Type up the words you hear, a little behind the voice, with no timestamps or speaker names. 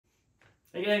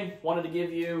Again, wanted to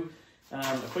give you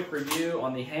a quick review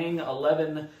on the Hang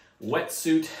 11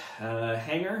 Wetsuit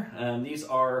hanger. These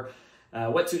are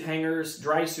wetsuit hangers,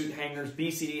 dry suit hangers,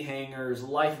 BCD hangers,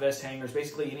 life vest hangers,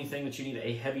 basically anything that you need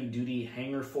a heavy duty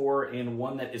hanger for, and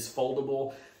one that is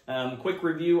foldable. Quick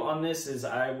review on this is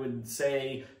I would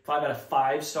say 5 out of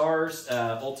 5 stars.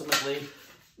 Ultimately,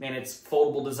 and it's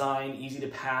foldable design, easy to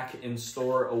pack and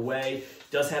store away.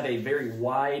 Does have a very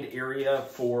wide area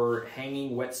for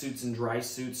hanging wetsuits and dry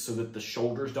suits so that the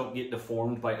shoulders don't get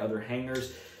deformed by other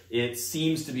hangers. It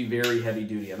seems to be very heavy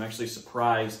duty. I'm actually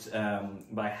surprised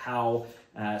by how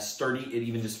sturdy it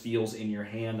even just feels in your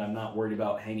hand. I'm not worried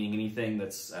about hanging anything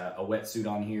that's a wetsuit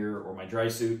on here or my dry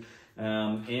suit.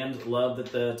 And love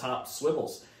that the top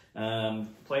swivels.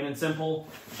 Plain and simple,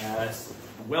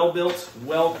 well built,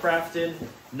 well crafted.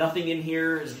 Nothing in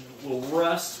here will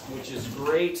rust, which is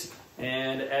great.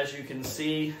 And as you can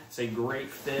see, it's a great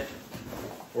fit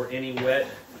for any wet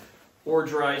or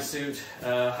dry suit.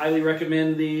 Highly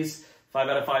recommend these. 5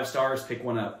 out of 5 stars. Pick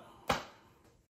one up.